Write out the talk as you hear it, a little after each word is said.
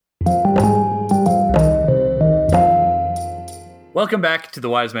Welcome back to The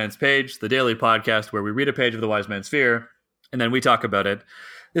Wise Man's Page, the daily podcast where we read a page of The Wise Man's Sphere, and then we talk about it.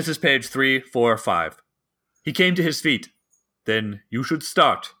 This is page 345. He came to his feet. Then, you should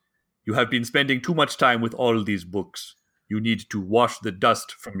start. You have been spending too much time with all these books. You need to wash the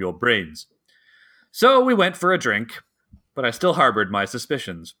dust from your brains. So we went for a drink, but I still harbored my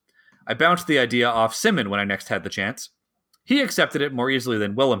suspicions. I bounced the idea off Simon when I next had the chance. He accepted it more easily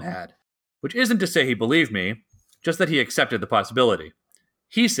than Willem had, which isn't to say he believed me, just that he accepted the possibility.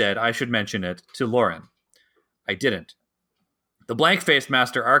 He said I should mention it to Lauren. I didn't. The blank-faced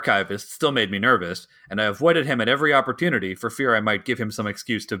master archivist still made me nervous, and I avoided him at every opportunity for fear I might give him some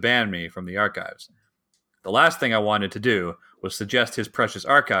excuse to ban me from the archives. The last thing I wanted to do was suggest his precious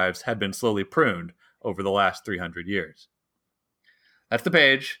archives had been slowly pruned over the last 300 years. That's the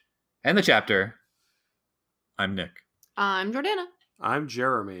page, and the chapter. I'm Nick. I'm Jordana. I'm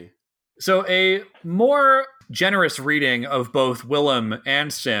Jeremy. So a more generous reading of both Willem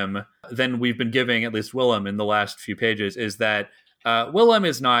and Sim than we've been giving, at least Willem, in the last few pages, is that Willem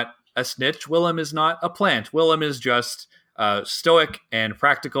is not a snitch. Willem is not a plant. Willem is just stoic and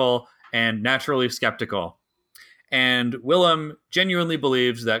practical and naturally skeptical. And Willem genuinely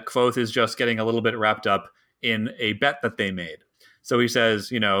believes that Kvothe is just getting a little bit wrapped up in a bet that they made. So he says,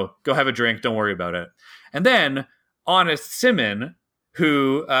 go have a drink, don't worry about it. And then honest Simon,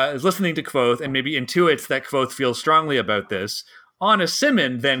 who is listening to Kvothe and maybe intuits that Kvothe feels strongly about this, honest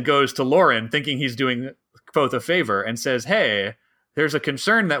Simon then goes to Lauren thinking he's doing Kvothe a favor and says, hey, there's a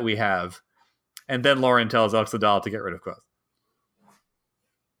concern that we have. And then Lauren tells Uxadal to get rid of Kvothe.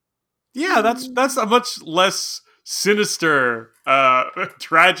 Yeah, that's a much less sinister,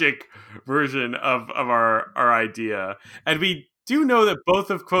 tragic version of our idea. And we do know that both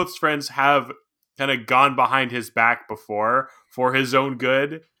of Kvothe's friends have kind of gone behind his back before for his own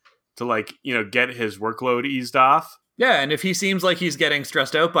good to get his workload eased off. Yeah, and if he seems like he's getting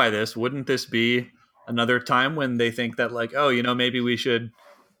stressed out by this, wouldn't this be another time when they think that maybe we should,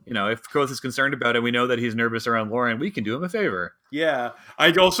 if Kvothe is concerned about it, we know that he's nervous around Lauren, we can do him a favor. Yeah.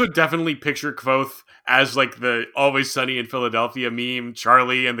 I'd also definitely picture Kvothe as the Always Sunny in Philadelphia meme,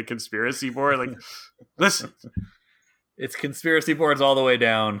 Charlie and the conspiracy board. Listen. It's conspiracy boards all the way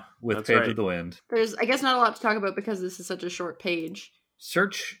down with That's Page right. of the Wind. There's, I guess, not a lot to talk about because this is such a short page.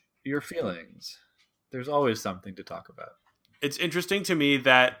 Search your feelings. There's always something to talk about. It's interesting to me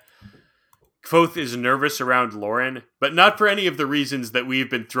that Kvothe is nervous around Lauren, but not for any of the reasons that we've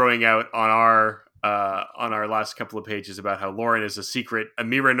been throwing out on our last couple of pages about how Lauren is a secret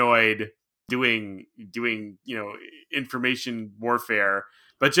Amiranoid doing information warfare.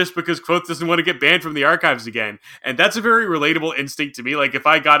 But just because Kvothe doesn't want to get banned from the archives again. And that's a very relatable instinct to me. If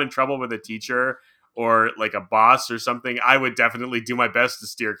I got in trouble with a teacher or a boss or something, I would definitely do my best to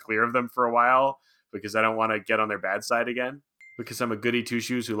steer clear of them for a while because I don't want to get on their bad side again. Because I'm a goody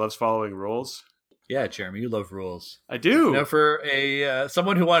two-shoes who loves following rules. Yeah, Jeremy, you love rules. I do. For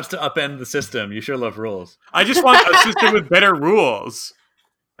someone who wants to upend the system, you sure love rules. I just want a system with better rules.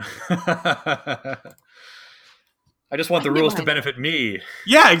 I just want the rules to benefit me.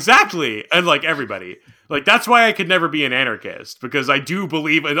 Yeah, exactly. And everybody. That's why I could never be an anarchist, because I do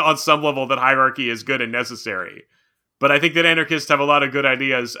believe on some level that hierarchy is good and necessary. But I think that anarchists have a lot of good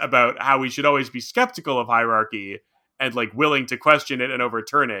ideas about how we should always be skeptical of hierarchy and willing to question it and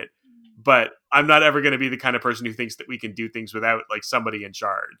overturn it. But I'm not ever going to be the kind of person who thinks that we can do things without somebody in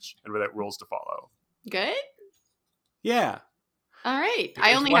charge and without rules to follow. Good? Yeah. All right.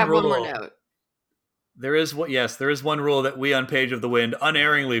 I only have one more note. There is one rule that we on Page of the Wind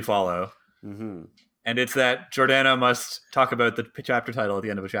unerringly follow. Mm-hmm. And it's that Jordana must talk about the chapter title at the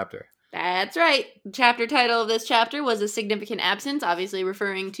end of a chapter. That's right. The chapter title of this chapter was A Significant Absence, obviously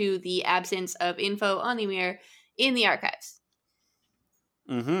referring to the absence of info on Ymir in the archives.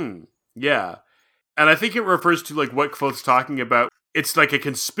 Mm-hmm. Yeah. And I think it refers to what Kvothe's talking about. It's a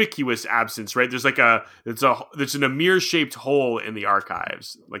conspicuous absence, right? There's there's an Ymir-shaped hole in the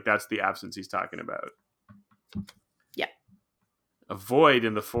archives. That's the absence he's talking about. Yeah. A void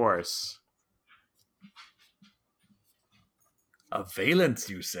in the force. A valence,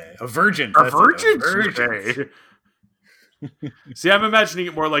 you say? A virgin. A virgin. See, I'm imagining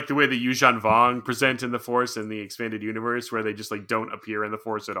it more like the way the Yuuzhan Vong present in the Force in the expanded universe, where they just don't appear in the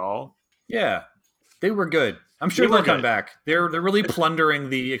Force at all. Yeah, they were good. I'm sure they'll come back. They're really plundering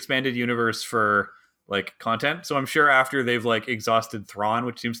the expanded universe for content. So I'm sure after they've exhausted Thrawn,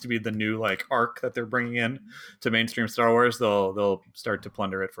 which seems to be the new arc that they're bringing in to mainstream Star Wars, they'll start to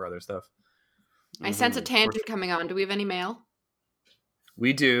plunder it for other stuff. I sense a tangent coming on. Do we have any mail?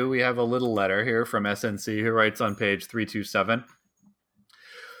 We do. We have a little letter here from SNC who writes on page 327.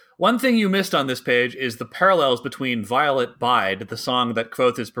 One thing you missed on this page is the parallels between Violet Bide, the song that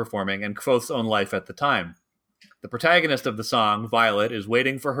Kvothe is performing, and Kvothe's own life at the time. The protagonist of the song, Violet, is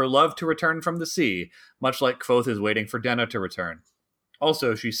waiting for her love to return from the sea, much like Kvothe is waiting for Denna to return.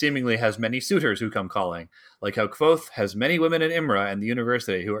 Also, she seemingly has many suitors who come calling, like how Kvothe has many women in Imra and the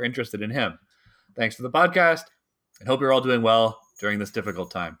university who are interested in him. Thanks for the podcast, and hope you're all doing well during this difficult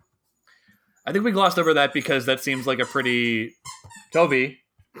time. I think we glossed over that because that seems like a pretty... Toby,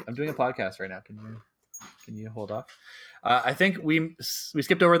 I'm doing a podcast right now. Can you hold off? I think we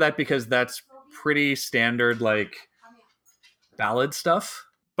skipped over that because that's pretty standard, like, ballad stuff.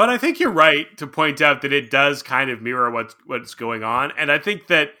 But I think you're right to point out that it does kind of mirror what's going on. And I think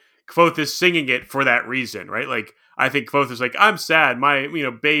that Kvothe is singing it for that reason, right? Like, I think Kvothe is like, I'm sad. My,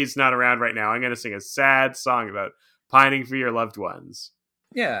 Bay's not around right now. I'm going to sing a sad song about pining for your loved ones.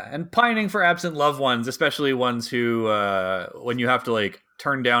 Yeah, and pining for absent loved ones, especially ones who, when you have to, like,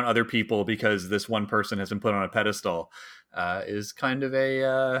 turn down other people because this one person has been put on a pedestal, is kind of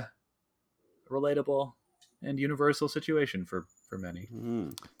a relatable and universal situation for many.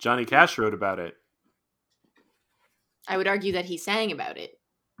 Johnny Cash wrote about it. I would argue that he sang about it.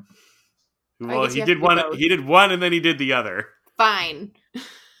 Well, he did one. He did one, and then he did the other. Fine.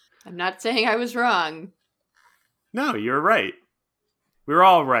 I'm not saying I was wrong. No, you're right. We're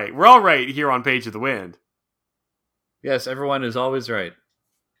all right. We're all right here on Page of the Wind. Yes, everyone is always right.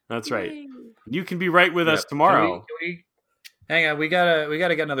 That's right. Yay. You can be right with us tomorrow. Can we hang on? We gotta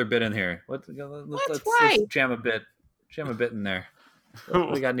get another bit in here. Let's jam a bit. Jam a bit in there.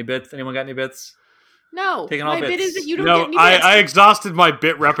 We got any bits? Anyone got any bits? No. Taking all my bits. bit is that you don't get any bits. I exhausted my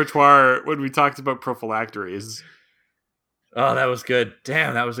bit repertoire when we talked about prophylactories. Oh, that was good.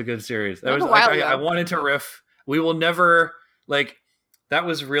 Damn, that was a good series. That was a while ago. I wanted to riff. We will never that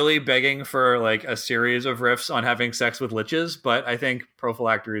was really begging for like a series of riffs on having sex with liches, but I think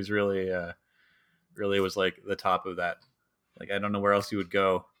prophylactories really was like the top of that. Like I don't know where else you would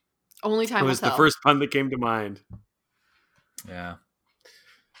go. Only time It will was tell. the first pun that came to mind. Yeah.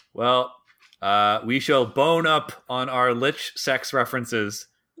 Well, we shall bone up on our lich sex references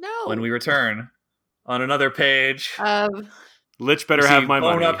when we return on another page. Lich better have my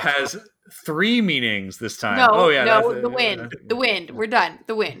bone money. up has 3 meanings this time. No, oh yeah, the wind. The wind. We're done.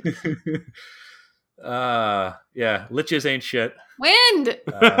 The wind. Yeah, liches ain't shit. Wind. Hang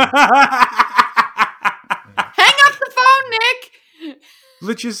up the phone, Nick.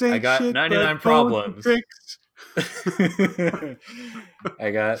 Liches ain't I got shit, 99 but problems. tricks.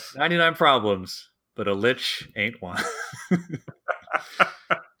 I got 99 problems, but a lich ain't one.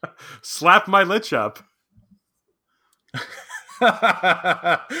 Slap my lich up.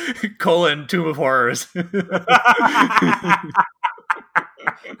 Colon Tomb of Horrors. Are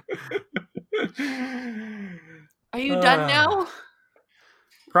you done now?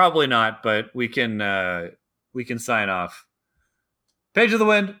 Probably not, but we can sign off. Page of the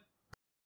Wind.